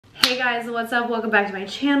Hey guys, what's up? Welcome back to my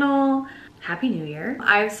channel. Happy New Year.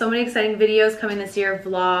 I have so many exciting videos coming this year,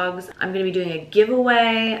 vlogs. I'm gonna be doing a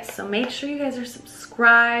giveaway, so make sure you guys are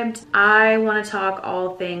subscribed. I wanna talk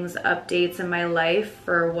all things updates in my life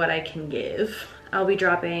for what I can give. I'll be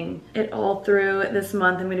dropping it all through this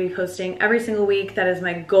month. I'm gonna be posting every single week. That is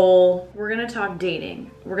my goal. We're gonna talk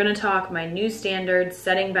dating. We're gonna talk my new standards,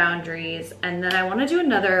 setting boundaries, and then I wanna do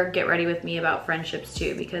another get ready with me about friendships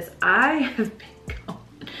too, because I've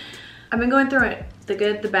been going through it. The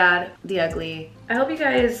good, the bad, the ugly. I hope you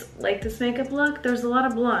guys like this makeup look. There's a lot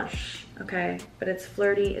of blush, okay? But it's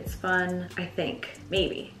flirty, it's fun, I think.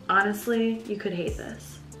 Maybe. Honestly, you could hate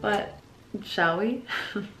this. But shall we?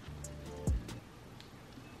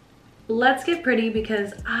 Let's get pretty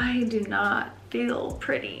because I do not feel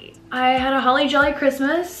pretty. I had a holly jolly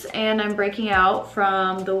Christmas and I'm breaking out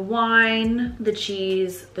from the wine, the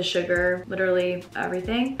cheese, the sugar, literally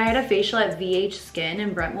everything. I had a facial at VH Skin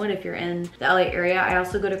in Brentwood if you're in the LA area. I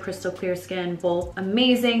also go to Crystal Clear Skin, both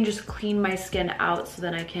amazing. Just clean my skin out so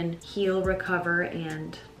then I can heal, recover,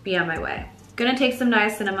 and be on my way. Gonna take some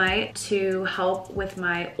niacinamide to help with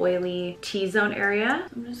my oily T-zone area.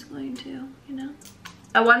 I'm just going to, you know.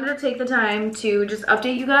 I wanted to take the time to just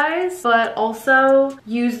update you guys, but also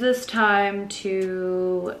use this time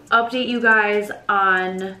to update you guys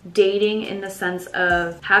on dating in the sense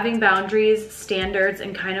of having boundaries, standards,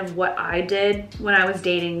 and kind of what I did when I was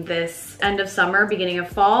dating this end of summer, beginning of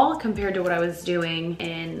fall, compared to what I was doing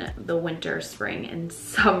in the winter, spring, and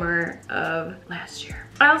summer of last year.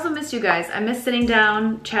 I also missed you guys. I miss sitting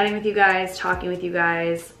down, chatting with you guys, talking with you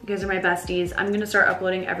guys. You guys are my besties. I'm gonna start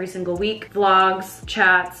uploading every single week, vlogs,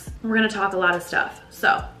 chats. We're gonna talk a lot of stuff.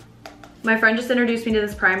 So, my friend just introduced me to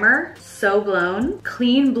this primer, So Blown,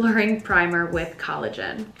 clean blurring primer with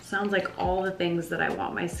collagen. Sounds like all the things that I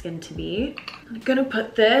want my skin to be. I'm gonna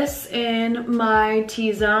put this in my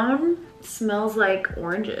T-zone. Smells like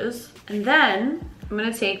oranges. And then I'm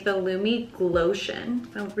gonna take the Lumi Glotion.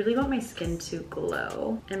 I really want my skin to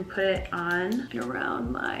glow and put it on and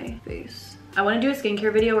around my face. I wanna do a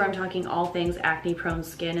skincare video where I'm talking all things acne prone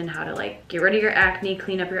skin and how to like get rid of your acne,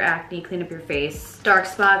 clean up your face, dark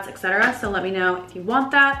spots, etc. So let me know if you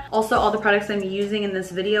want that. Also, all the products I'm using in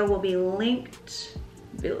this video will be linked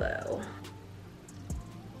below.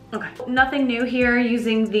 Okay, nothing new here,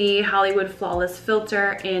 using the Hollywood Flawless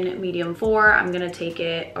filter in medium 4. I'm gonna take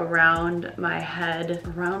it around my head,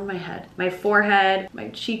 my forehead, my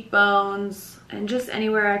cheekbones, and just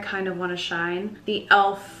anywhere I kind of wanna shine. The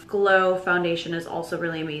e.l.f. Glow foundation is also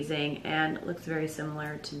really amazing and looks very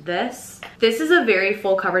similar to this. This is a very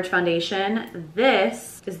full coverage foundation.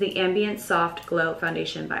 This is the Ambient Soft Glow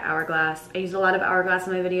Foundation by Hourglass. I use a lot of Hourglass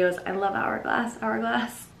in my videos. I love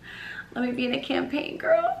Hourglass. Let me be in a campaign,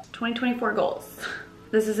 girl. 2024 goals.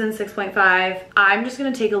 This is in 6.5. I'm just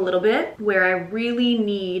gonna take a little bit where I really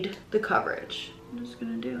need the coverage. I'm just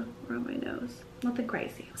gonna do around my nose. Nothing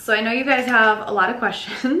crazy. So I know you guys have a lot of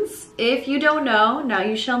questions. If you don't know, now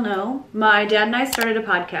you shall know. My dad and I started a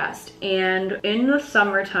podcast, and in the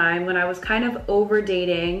summertime when I was kind of over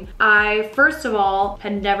dating, I first of all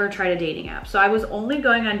had never tried a dating app. So I was only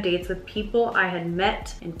going on dates with people I had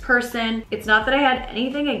met in person. It's not that I had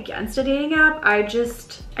anything against a dating app. I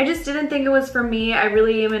just didn't think it was for me. I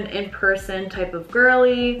really am an in-person type of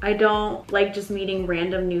girly. I don't like just meeting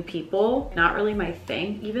random new people. Not really my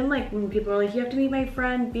thing. Even like when people are like, you have to meet my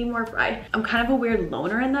friend, be more, I'm kind of a weird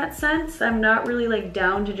loner in that sense. I'm not really like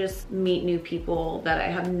down to just meet new people that I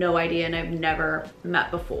have no idea and I've never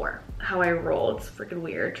met before. How I roll, it's freaking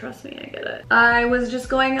weird, trust me, I get it. I was just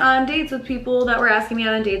going on dates with people that were asking me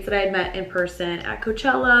out on dates that I had met in person at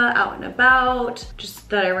Coachella, out and about, just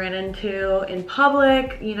that I ran into in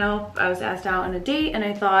public. You know, I was asked out on a date and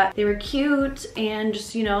I thought they were cute and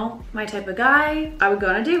just, you know, my type of guy. I would go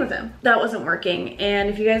on a date with him. That wasn't working. And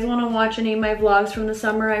if you guys want to watch any of my vlogs from the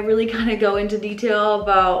summer, I really kind of go into detail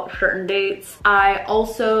about certain dates. I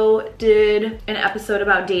also did an episode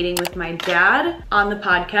about dating with my dad on the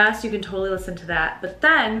podcast. You can totally listen to that. But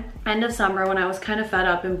then, end of summer, when I was kind of fed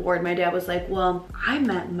up and bored, my dad was like, well, I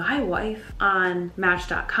met my wife on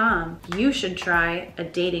Match.com. You should try a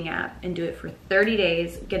dating app and do it for 30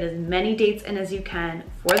 days. Get as many dates in as you can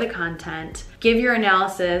for the content. Give your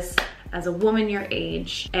analysis as a woman your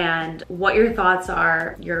age and what your thoughts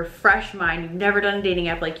are. You're a fresh mind. You've never done a dating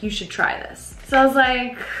app. Like, you should try this. So I was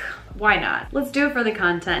like, why not? Let's do it for the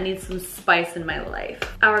content. I need some spice in my life.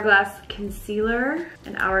 Hourglass concealer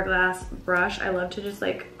and Hourglass brush. I love to just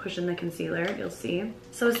like push in the concealer, you'll see.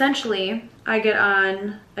 So essentially, I get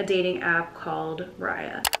on a dating app called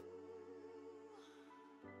Raya.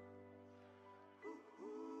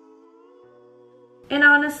 And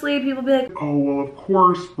honestly, people be like, oh, well, of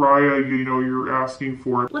course, Raya, you know, you're asking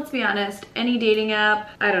for it. Let's be honest, any dating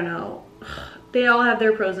app, I don't know. They all have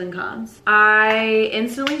their pros and cons. I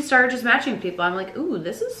instantly started just matching people. I'm like, ooh,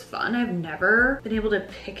 this is fun. I've never been able to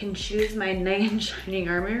pick and choose my knight in shining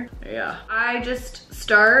armor. Yeah. I just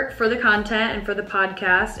start for the content and for the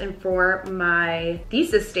podcast and for my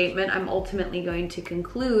thesis statement I'm ultimately going to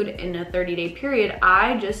conclude in a 30-day period.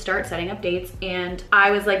 I just start setting up dates, and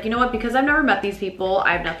I was like, you know what? Because I've never met these people,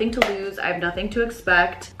 I have nothing to lose. I have nothing to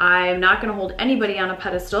expect. I'm not gonna hold anybody on a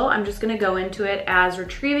pedestal. I'm just gonna go into it as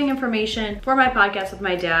retrieving information for my podcast with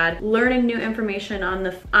my dad, learning new information on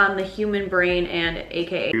the human brain and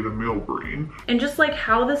aka The male brain. and just like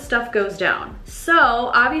how this stuff goes down.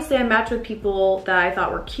 So obviously I matched with people that I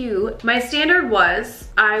thought were cute. My standard was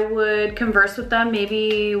I would converse with them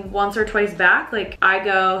maybe once or twice back. Like I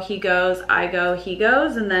go, he goes, I go, he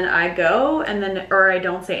goes, and then I go, and then, or I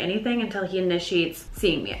don't say anything until he initiates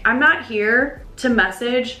seeing me. I'm not here to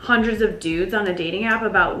message hundreds of dudes on a dating app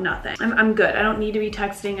about nothing. I'm good. I don't need to be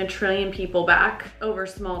texting a trillion people back over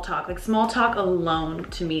small talk. Like small talk alone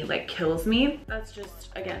to me like kills me. That's just,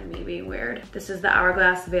 again, me being weird. This is the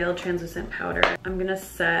Hourglass Veiled Translucent Powder. I'm gonna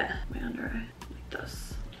set my under eye like this.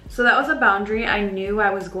 So that was a boundary I knew I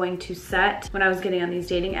was going to set when I was getting on these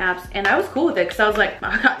dating apps, and I was cool with it because I was like,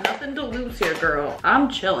 I got nothing to lose here, girl. I'm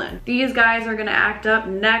chilling. These guys are gonna act up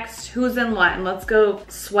next. Who's in line? Let's go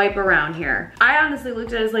swipe around here. I honestly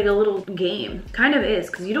looked at it as like a little game. Kind of is,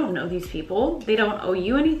 because you don't know these people. They don't owe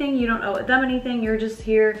you anything. You don't owe them anything. You're just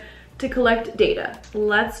here to collect data.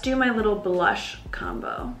 Let's do my little blush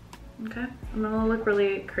combo, okay? I'm gonna look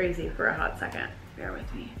really crazy for a hot second. Bear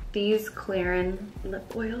with me. These Clarin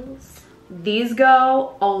lip oils, these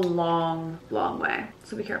go a long, long way.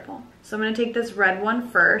 So be careful. So I'm gonna take this red one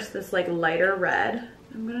first, this like lighter red.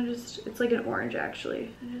 I'm gonna just, it's like an orange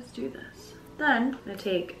actually. I just do this. Then I'm gonna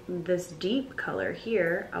take this deep color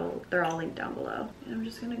here. They're all linked down below. And I'm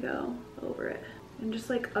just gonna go over it. And just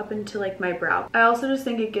like up into like my brow. I also just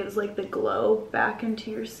think it gives like the glow back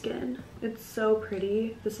into your skin. It's so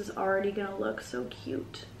pretty. This is already gonna look so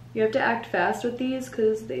cute. You have to act fast with these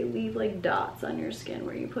because they leave like dots on your skin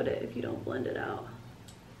where you put it if you don't blend it out.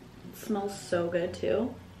 It smells so good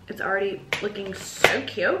too. It's already looking so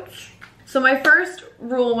cute. So my first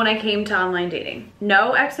rule when I came to online dating,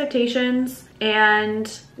 no expectations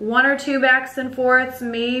and 1 or 2 backs and forths,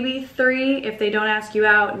 maybe 3. If they don't ask you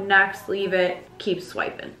out, next, leave it, keep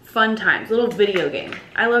swiping. Fun times, little video game.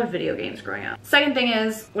 I loved video games growing up. Second thing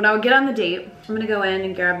is, when I would get on the date, I'm gonna go in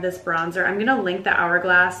and grab this bronzer. I'm gonna link the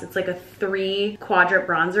Hourglass. It's like a 3 quadrant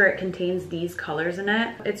bronzer. It contains these colors in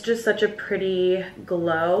it. It's just such a pretty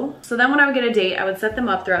glow. So then when I would get a date, I would set them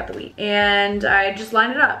up throughout the week and I just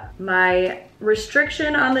lined it up. My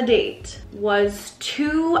restriction on the date was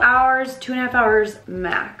 2 hours, 2.5 hours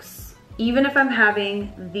max. Even if I'm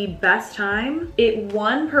having the best time, it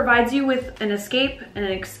one, provides you with an escape and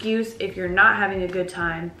an excuse if you're not having a good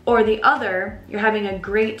time, or the other, you're having a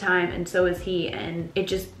great time and so is he, and it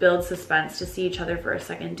just builds suspense to see each other for a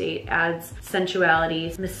second date, adds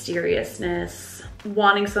sensuality, mysteriousness,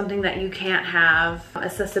 wanting something that you can't have,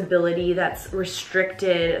 accessibility that's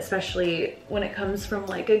restricted, especially when it comes from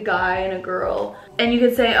like a guy and a girl. And you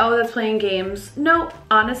could say, oh, that's playing games. No,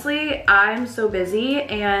 honestly, I'm so busy,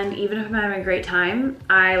 and even if I'm having a great time,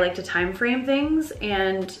 I like to time frame things.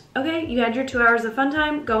 And okay, you had your 2 hours of fun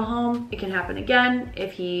time, go home. It can happen again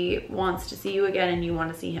if he wants to see you again and you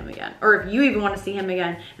want to see him again, or if you even want to see him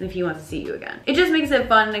again and if he wants to see you again. It just makes it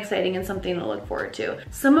fun and exciting and something to look forward to.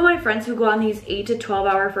 Some of my friends who go on these 8 to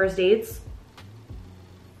 12-hour first dates,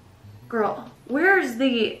 girl, where's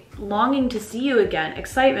the longing to see you again?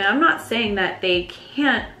 Excitement. I'm not saying that they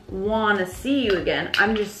can't want to see you again.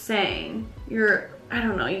 I'm just saying I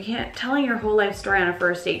don't know, you can't, telling your whole life story on a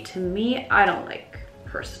first date, to me, I don't like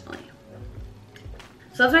personally.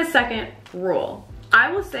 So that's my second rule. I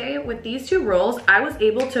will say with these 2 rules, I was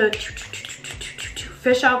able to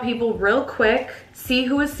fish out people real quick, see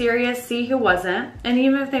who was serious, see who wasn't. And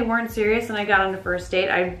even if they weren't serious and I got on the first date,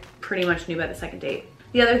 I pretty much knew by the second date.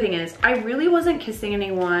 The other thing is, I really wasn't kissing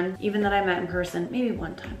anyone, even that I met in person, maybe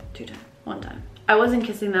 1 time, 2 times, 1 time. I wasn't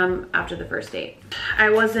kissing them after the first date. I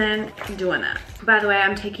wasn't doing that. By the way,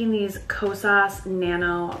 I'm taking these Kosas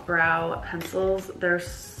Nano Brow Pencils. They're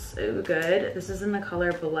so good. This is in the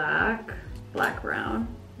color black brown.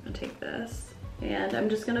 I'm gonna take this. And I'm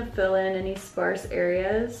just gonna fill in any sparse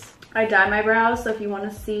areas. I dye my brows, so if you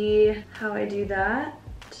wanna see how I do that,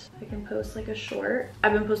 I can post like a short.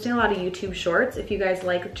 I've been posting a lot of YouTube shorts. If you guys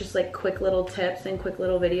like just like quick little tips and quick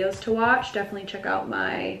little videos to watch, definitely check out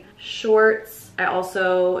my shorts. I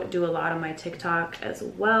also do a lot on my TikTok as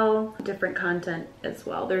well, different content as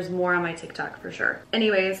well. There's more on my TikTok for sure.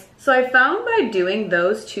 Anyways, so I found by doing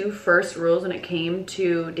those 2 first rules when it came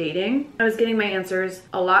to dating, I was getting my answers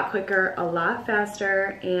a lot quicker, a lot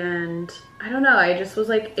faster, and I don't know, I just was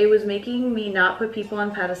like, it was making me not put people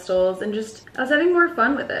on pedestals and just, I was having more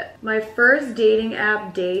fun with it. My first dating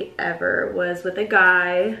app date ever was with a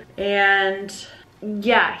guy, and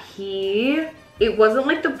yeah, it wasn't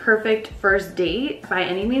like the perfect first date by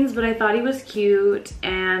any means, but I thought he was cute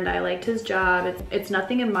and I liked his job. It's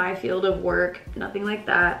nothing in my field of work, nothing like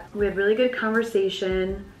that. We had really good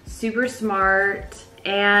conversation, super smart.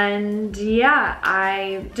 And yeah,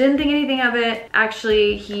 I didn't think anything of it.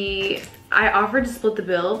 Actually, I offered to split the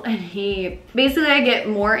bill, and basically I get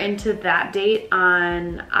more into that date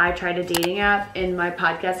on I Tried a Dating App in my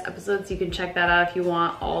podcast episodes. You can check that out if you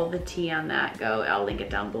want all the tea on that. I'll link it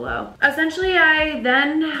down below. Essentially, I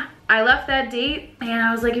left that date and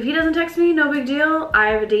I was like, if he doesn't text me, no big deal. I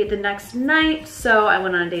have a date the next night. So I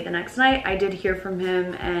went on a date the next night. I did hear from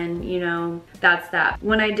him, and you know, that's that.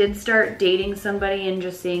 When I did start dating somebody and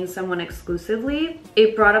just seeing someone exclusively,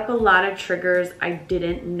 it brought up a lot of triggers I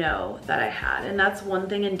didn't know that I had. And that's one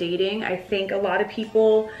thing in dating. I think a lot of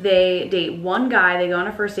people, they date one guy, they go on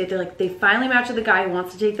a first date, they finally match with the guy who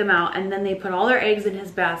wants to take them out, and then they put all their eggs in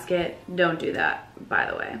his basket. Don't do that, by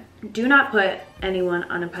the way. Do not put anyone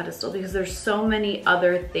on a pedestal, because there's so many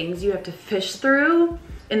other things you have to fish through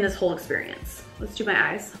in this whole experience. Let's do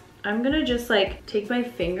my eyes. I'm gonna just like take my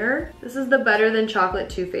finger. This is the Better Than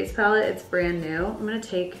Chocolate Too Faced palette. It's brand new. I'm gonna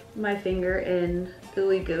take my finger in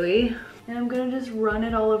Ooey Gooey, and I'm gonna just run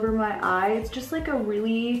it all over my eye. It's just like a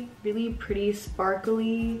really, really pretty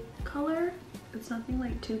sparkly color. It's nothing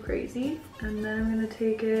like too crazy. And then I'm gonna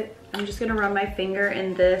take it, I'm just gonna run my finger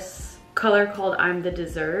in this color called I'm the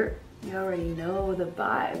Dessert. You already know the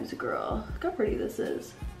vibes, girl. Look how pretty this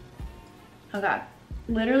is. Okay,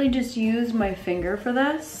 literally just used my finger for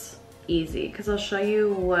this. Easy, because I'll show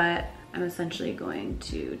you what I'm essentially going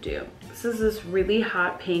to do. This is this really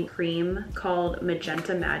hot pink cream called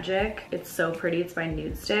Magenta Magic. It's so pretty, it's by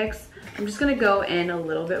Nude Sticks. I'm just gonna go in a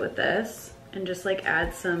little bit with this and just like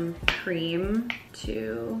add some cream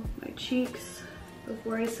to my cheeks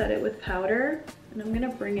before I set it with powder. And I'm gonna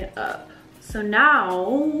bring it up. So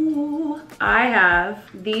now I have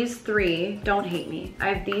these 3, don't hate me.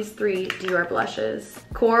 I have these 3 Dior blushes: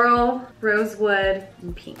 Coral, Rosewood,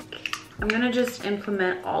 and Pink. I'm gonna just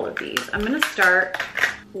implement all of these. I'm gonna start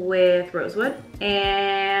with Rosewood,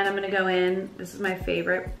 and I'm gonna go in, this is my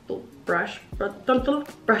favorite blush brush.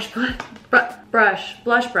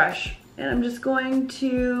 And I'm just going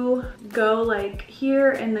to go like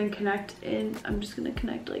here and then connect in, I'm just gonna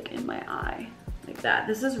connect like in my eye. Like that.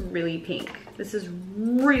 This is really pink. This is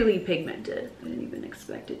really pigmented. I didn't even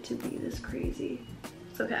expect it to be this crazy.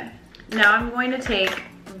 It's okay. Now I'm going to take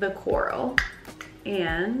the Coral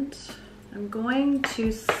and I'm going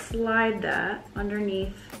to slide that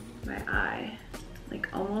underneath my eye. Like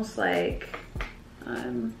almost like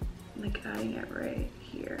I'm like adding it right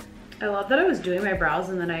here. I love that I was doing my brows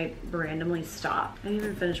and then I randomly stopped. I didn't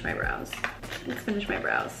even finish my brows. Let's finish my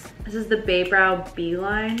brows. This is the Bay Brow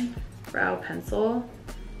Beeline brow pencil.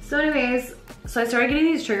 So anyways, so I started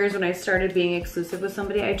getting these triggers when I started being exclusive with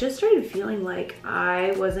somebody. I just started feeling like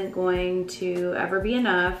I wasn't going to ever be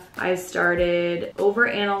enough. I started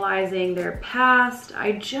overanalyzing their past.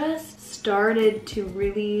 I just started to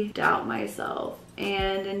really doubt myself.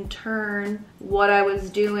 And in turn, what I was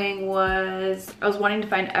doing was I was wanting to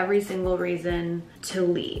find every single reason to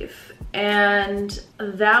leave. And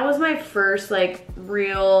that was my first like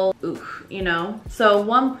real oof, you know? So at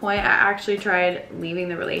one point I actually tried leaving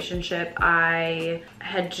the relationship. I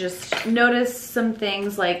had just noticed some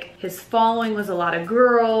things, like his following was a lot of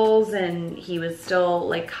girls and he was still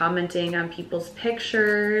like commenting on people's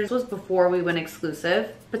pictures. This was before we went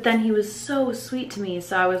exclusive. But then he was so sweet to me.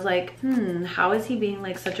 So I was like, how is he being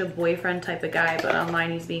like such a boyfriend type of guy, but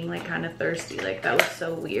online he's being like kind of thirsty? Like that was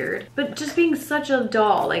so weird. But just being such a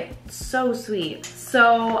doll, like so sweet.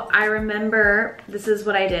 So I remember this is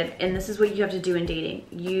what I did, and this is what you have to do in dating.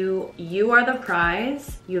 You are the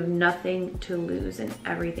prize. You have nothing to lose and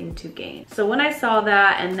everything to gain. So when I saw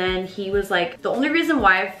that, and then he was like, the only reason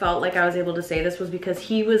why I felt like I was able to say this was because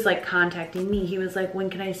he was like contacting me. He was like, when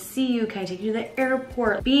can I see you? Can I take you to the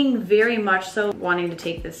airport? being very much so wanting to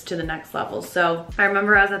take this to the next level. So I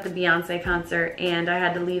remember I was at the Beyonce concert and I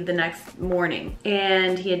had to leave the next morning,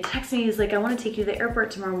 and he had texted me, he's like, I want to take you to the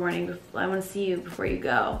airport tomorrow morning. I want to see you before you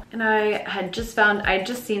go. And I had just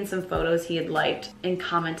seen some photos he had liked and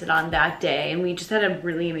commented on that day, and we just had a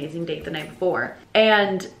really amazing date the night before.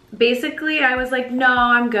 And basically I was like, no,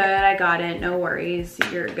 I'm good, I got it, no worries,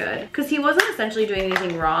 you're good. Because he wasn't essentially doing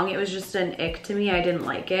anything wrong, it was just an ick to me. I didn't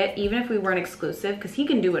like it, even if we weren't exclusive, because he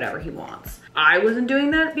can do whatever he wants. I wasn't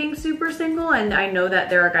doing that being super single, and I know that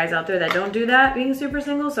there are guys out there that don't do that being super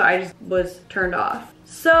single, so I just was turned off.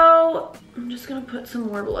 So I'm just gonna put some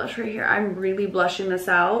more blush right here. I'm really blushing this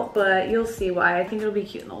out, but you'll see why. I think it'll be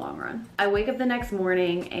cute in the long run. I wake up the next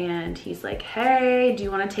morning and he's like, hey, do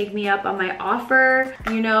you wanna take me up on my offer?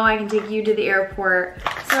 You know, I can take you to the airport.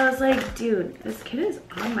 So I was like, dude, this kid is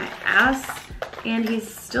on my ass, and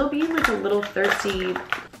he's still being like a little thirsty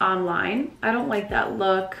online. I don't like that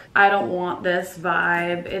look. I don't want this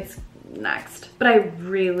vibe. It's next. But I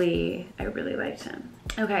really liked him.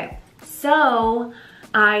 Okay, so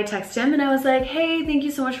I texted him and I was like, hey, thank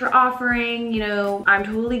you so much for offering, you know, I'm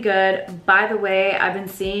totally good. By the way, I've been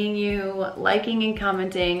seeing you liking and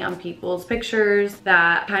commenting on people's pictures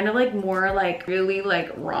that kind of like more like really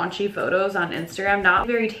like raunchy photos on Instagram, not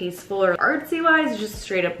very tasteful or artsy wise, just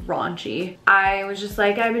straight up raunchy. I was just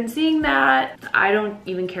like, I've been seeing that. I don't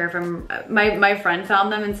even care if my friend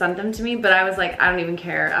found them and sent them to me, but I was like, I don't even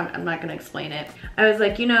care. I'm not gonna explain it. I was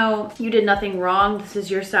like, you know, you did nothing wrong. This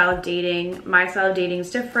is your style of dating. My style of dating is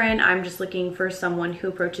different. I'm just looking for someone who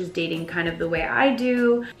approaches dating kind of the way I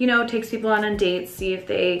do, you know, takes people on dates, see if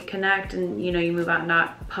they connect, and you know, you move on,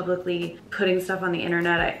 not publicly putting stuff on the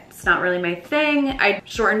internet. It's not really my thing. I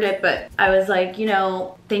shortened it, but I was like, you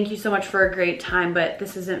know, thank you so much for a great time, but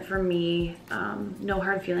this isn't for me. No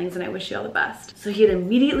hard feelings, and I wish you all the best. So he had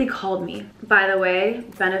immediately called me. By the way,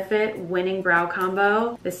 Benefit winning brow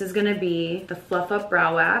combo. This is gonna be the Fluff Up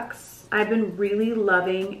Brow Wax. I've been really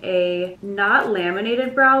loving a not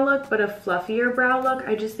laminated brow look, but a fluffier brow look.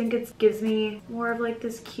 I just think it gives me more of like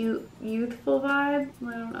this cute, youthful vibe.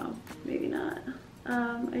 I don't know, maybe not.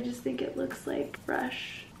 I just think it looks like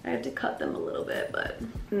fresh. I had to cut them a little bit, but.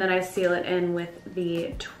 And then I seal it in with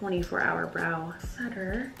the 24-hour brow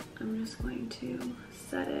setter. I'm just going to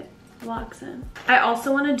set it. Locks in. I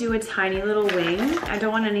also want to do a tiny little wing. I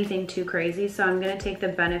don't want anything too crazy, so I'm going to take the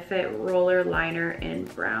Benefit roller liner in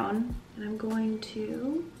brown, and I'm going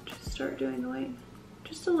to just start doing the wing.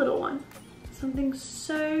 Just a little one. Something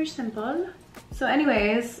so simple. So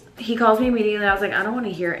anyways, he calls me immediately. I was like, I don't want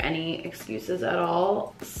to hear any excuses at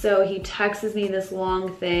all. So he texts me this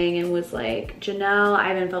long thing and was like, Genelle, I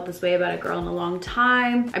haven't felt this way about a girl in a long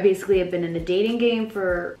time. I basically have been in the dating game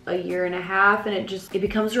for a year and a half, and it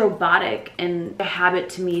becomes robotic and a habit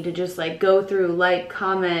to me to just like go through, like,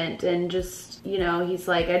 comment, and just, you know, he's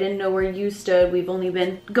like, I didn't know where you stood. We've only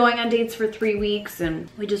been going on dates for 3 weeks, and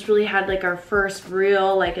we just really had like our first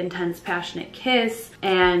real like intense passionate kiss.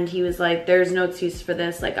 And he was like, there's no excuse for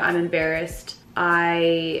this. Like, I'm embarrassed.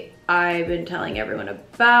 I've been telling everyone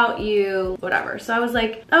about you, whatever. So I was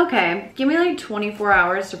like, okay, give me like 24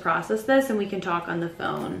 hours to process this and we can talk on the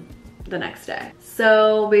phone the next day.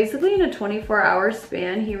 So basically in a 24-hour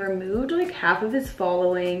span, he removed like half of his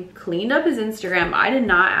following, cleaned up his Instagram. I did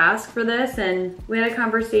not ask for this, and we had a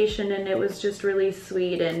conversation and it was just really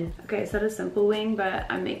sweet. And okay, I said a simple wing, but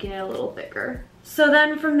I'm making it a little thicker. So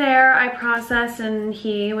then from there, I processed, and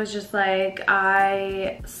he was just like,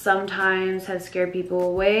 I sometimes have scared people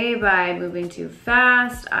away by moving too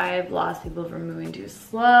fast. I've lost people from moving too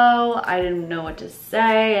slow. I didn't know what to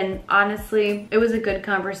say. And honestly, it was a good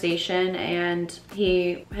conversation, and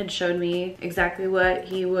he had showed me exactly what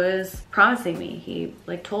he was promising me. He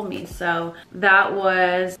like told me. So that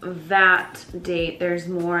was that date. There's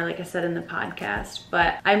more, like I said, in the podcast,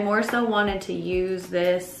 but I more so wanted to use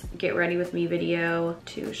this get ready with me video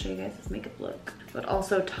to show you guys this makeup look, but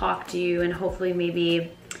also talk to you, and hopefully maybe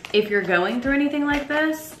if you're going through anything like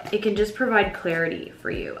this, it can just provide clarity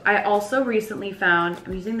for you. I also recently found,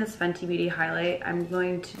 I'm using this Fenty Beauty highlight. I'm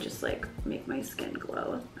going to just like make my skin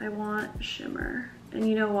glow. I want shimmer, and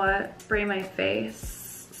you know what? Spray my face.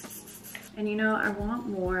 And you know, I want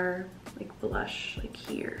more like blush like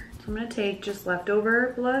here. So I'm gonna take just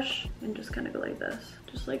leftover blush and just kind of go like this.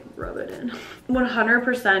 Just like rub it in.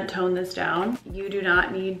 100% tone this down. You do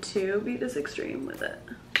not need to be this extreme with it.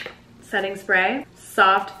 Setting spray,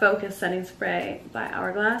 soft focus setting spray by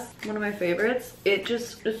Hourglass. One of my favorites. It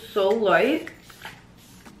just is so light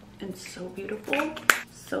and so beautiful.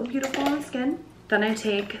 So beautiful on the skin. Then I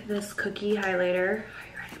take this cookie highlighter. Are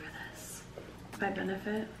you ready for this? By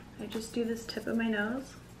Benefit. I just do this tip of my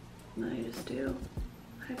nose, and then I just do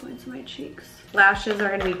high points in my cheeks. Lashes are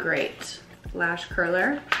gonna be great. Lash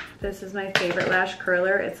curler. This is my favorite lash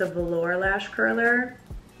curler. It's a velour lash curler.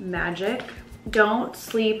 Magic. Don't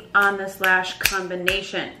sleep on this lash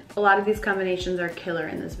combination. A lot of these combinations are killer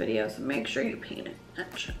in this video, so make sure you pay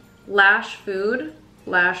attention. Lash Food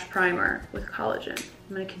Lash Primer with collagen.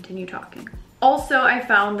 I'm gonna continue talking. Also, I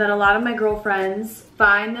found that a lot of my girlfriends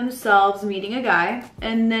find themselves meeting a guy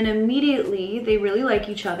and then immediately they really like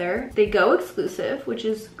each other. They go exclusive, which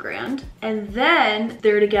is grand, and then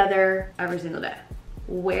they're together every single day.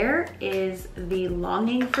 Where is the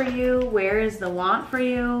longing for you? Where is the want for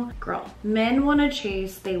you? Girl, men want to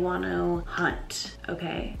chase, they want to hunt,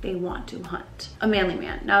 okay? They want to hunt. A manly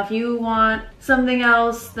man. Now, if you want something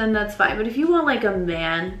else, then that's fine. But if you want like a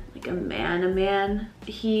man,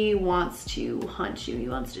 he wants to hunt you. He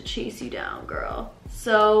wants to chase you down, girl.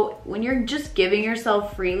 So when you're just giving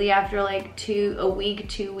yourself freely after like a week,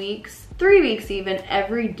 2 weeks, 3 weeks even,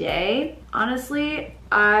 every day, honestly,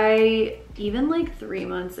 even like 3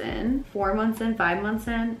 months in, 4 months in, 5 months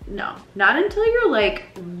in, no. Not until you're like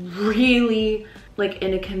really like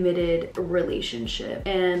in a committed relationship.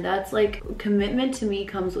 And that's like, commitment to me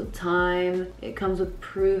comes with time. It comes with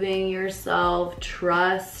proving yourself,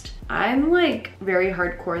 trust. I'm like very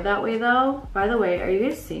hardcore that way though. By the way, are you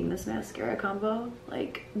guys seeing this mascara combo?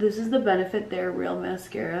 Like, this is the Benefit They're Real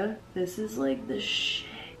mascara. This is like the shit.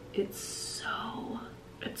 It's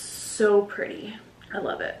so pretty. I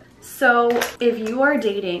love it. So if you are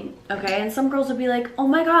dating, okay, and some girls will be like, oh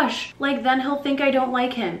my gosh, like then he'll think I don't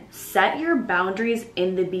like him. Set your boundaries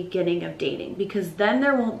in the beginning of dating, because then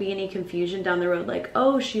there won't be any confusion down the road like,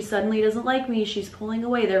 oh, she suddenly doesn't like me, she's pulling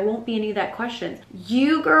away. There won't be any of that questions.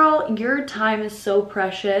 You, girl, your time is so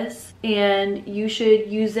precious and you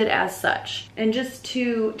should use it as such. And just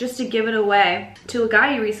to give it away to a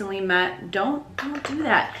guy you recently met, don't do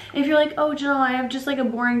that. And if you're like, oh, Genelle, I have just like a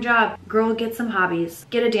boring job, girl, get some hobbies.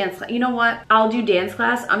 Get a dance class. You know what? I'll do dance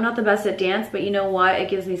class. I'm not the best at dance, but you know what? It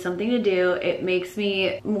gives me something to do. It makes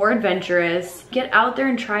me more adventurous. Get out there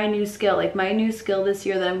and try a new skill. Like my new skill this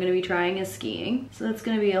year that I'm going to be trying is skiing. So that's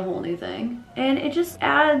going to be a whole new thing. And it just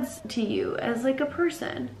adds to you as like a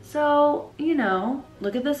person. So, you know,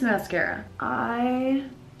 look at this mascara.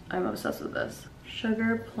 I'm obsessed with this.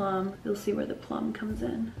 Sugar Plum. You'll see where the plum comes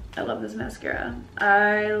in. I love this mascara.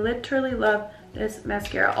 I literally love this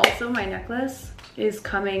mascara. Also, my necklace is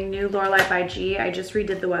coming new, Lorelei by G. I just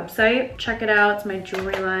redid the website. Check it out. It's my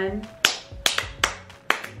jewelry line.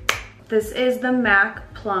 This is the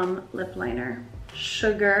MAC Plum Lip Liner.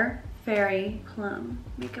 Sugar Fairy Plum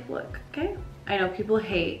makeup look, okay? I know people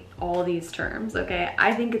hate all these terms, okay?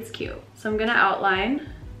 I think it's cute. So I'm gonna outline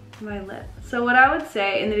my lip. So what I would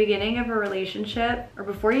say in the beginning of a relationship, or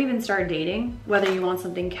before you even start dating, whether you want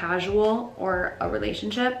something casual or a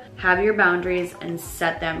relationship, have your boundaries and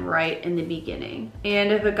set them right in the beginning.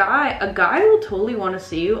 And if a guy will totally want to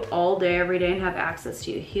see you all day, every day and have access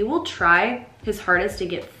to you. He will try his hardest to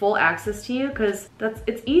get full access to you because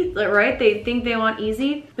it's easy, right? They think they want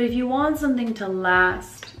easy, but if you want something to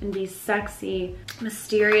last and be sexy,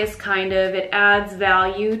 mysterious kind of, it adds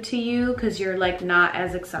value to you because you're like not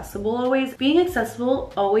as accessible always. Being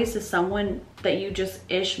accessible always to someone that you just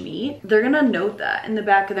meet, they're gonna note that in the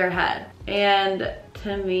back of their head. And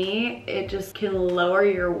to me, it just can lower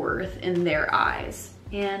your worth in their eyes.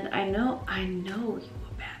 And I know you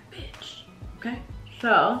a bad bitch, okay?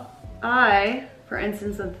 So for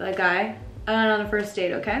instance, with a guy, I went on a first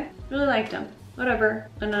date, okay? Really liked him, whatever,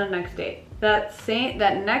 and on the next date. That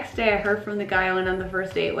next day I heard from the guy I went on the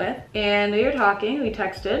first date with, and we were talking, we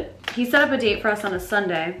texted. He set up a date for us on a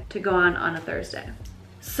Sunday to go on a Thursday.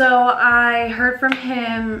 So I heard from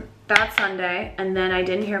him that Sunday, and then I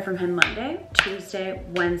didn't hear from him Monday, Tuesday,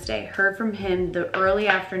 Wednesday. Heard from him the early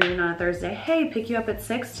afternoon on a Thursday. Hey, pick you up at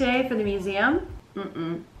 6 today for the museum?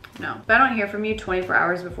 No. If I don't hear from you 24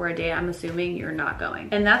 hours before a date, I'm assuming you're not going.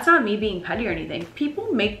 And that's not me being petty or anything.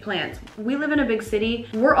 People make plans. We live in a big city.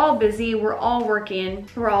 We're all busy. We're all working.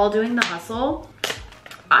 We're all doing the hustle.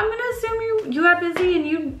 I'm gonna assume you got busy and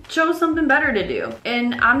you chose something better to do.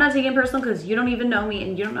 And I'm not taking it personal because you don't even know me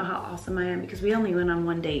and you don't know how awesome I am because we only went on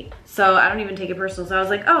one date. So I don't even take it personal. So I was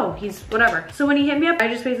like, oh, he's whatever. So when he hit me up, I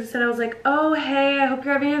just basically said, I was like, oh, hey, I hope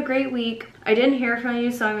you're having a great week. I didn't hear from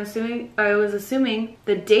you, so I was assuming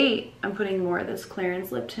the date, I'm putting more of this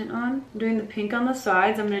Clarins lip tint on. I'm doing the pink on the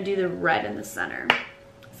sides. I'm gonna do the red in the center.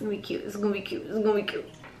 It's gonna be cute, it's gonna be cute, it's gonna be cute.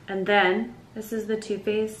 And then this is the Too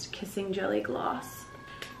Faced Kissing Jelly Gloss.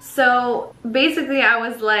 So basically I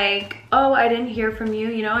was like, oh, I didn't hear from you.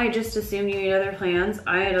 You know, I just assumed you had other plans.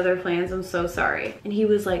 I had other plans. I'm so sorry. And he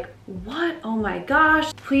was like, what? Oh my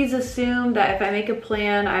gosh. Please assume that if I make a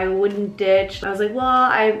plan, I wouldn't ditch. I was like,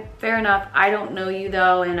 well, fair enough. I don't know you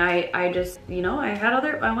though. And I just, you know,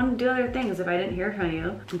 I wanted to do other things if I didn't hear from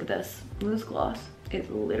you. Look at this. Look at this gloss. It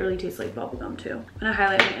literally tastes like bubblegum too. I'm gonna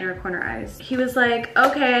highlight my inner corner eyes. He was like,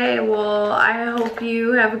 okay, well, I hope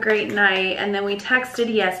you have a great night. And then we texted,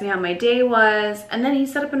 he asked me how my day was. And then he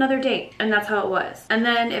set up another date, and that's how it was. And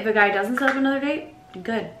then if a guy doesn't set up another date,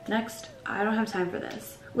 good, next. I don't have time for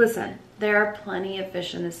this. Listen, there are plenty of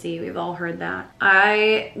fish in the sea. We've all heard that.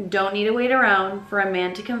 I don't need to wait around for a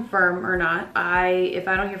man to confirm or not. If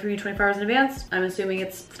I don't hear from you 24 hours in advance, I'm assuming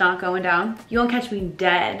it's not going down. You won't catch me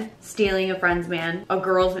dead stealing a friend's man, a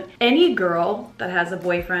girl's man. Any girl that has a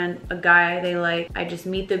boyfriend, a guy they like, I just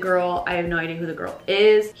meet the girl, I have no idea who the girl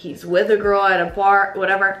is, he's with a girl at a bar,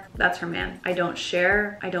 whatever, that's her man. I don't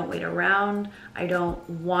share, I don't wait around, I don't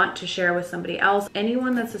want to share with somebody else.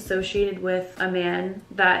 Anyone that's associated with a man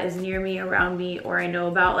that is near me, around me, or I know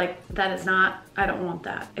about, like, that is not, I don't want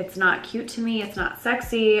that. It's not cute to me, it's not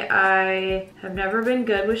sexy. I have never been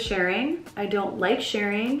good with sharing. I don't like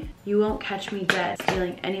sharing. You won't catch me dead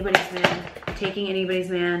stealing anybody's man, taking anybody's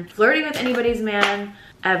man, flirting with anybody's man,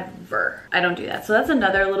 ever. I don't do that. So that's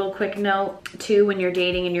another little quick note too when you're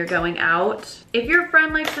dating and you're going out. If your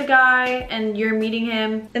friend likes a guy and you're meeting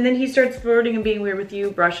him and then he starts flirting and being weird with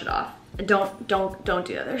you, brush it off. Don't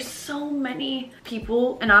do that. There's so many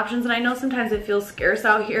people and options, and I know sometimes it feels scarce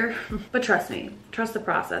out here, but trust me, trust the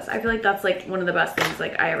process. I feel like that's like one of the best things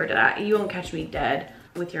like I ever did. You won't catch me dead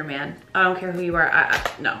with your man. I don't care who you are.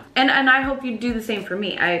 No. And I hope you do the same for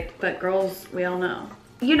me. But girls, we all know.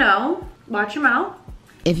 You know, watch your mouth.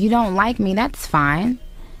 If you don't like me, that's fine.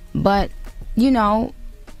 But, you know,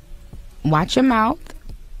 watch your mouth.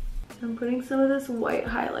 I'm putting some of this white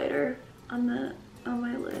highlighter on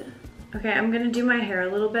my lid. Okay, I'm gonna do my hair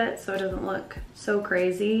a little bit so it doesn't look so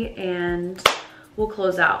crazy, and we'll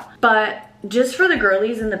close out. But just for the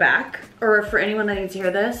girlies in the back, or for anyone that needs to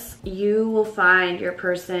hear this, you will find your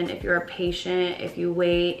person if you're patient, if you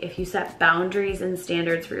wait, if you set boundaries and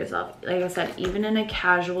standards for yourself. Like I said, even in a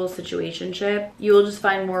casual situationship, you will just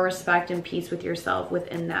find more respect and peace with yourself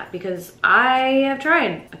within that, because I have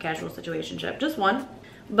tried a casual situationship, just one.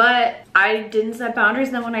 But I didn't set boundaries,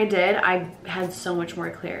 and then when I did, I had so much more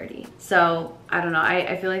clarity. So I don't know,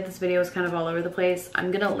 I feel like this video is kind of all over the place.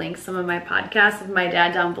 I'm gonna link some of my podcasts with my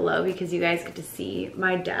dad down below because you guys get to see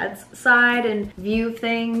my dad's side and view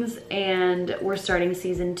things, and we're starting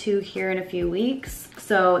season 2 here in a few weeks.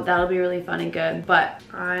 So that'll be really fun and good, but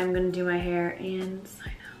I'm gonna do my hair and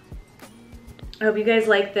sign out. I hope you guys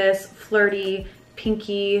like this flirty,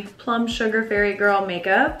 pinky, plum sugar fairy girl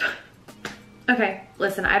makeup. Okay,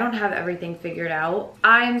 listen, I don't have everything figured out.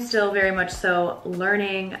 I'm still very much so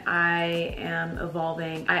learning. I am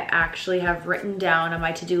evolving. I actually have written down on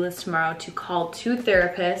my to-do list tomorrow to call 2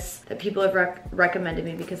 therapists that people have recommended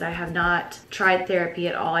me, because I have not tried therapy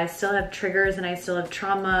at all. I still have triggers and I still have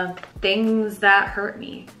trauma, things that hurt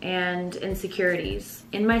me, and insecurities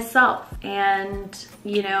in myself. And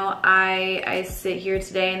you know, I sit here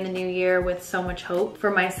today in the new year with so much hope for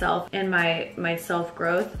myself and my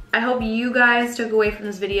self-growth. I hope you guys took away from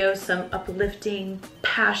this video some uplifting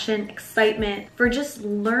passion, excitement for just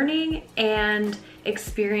learning and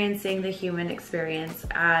experiencing the human experience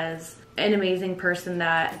as an amazing person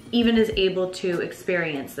that even is able to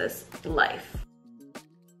experience this life.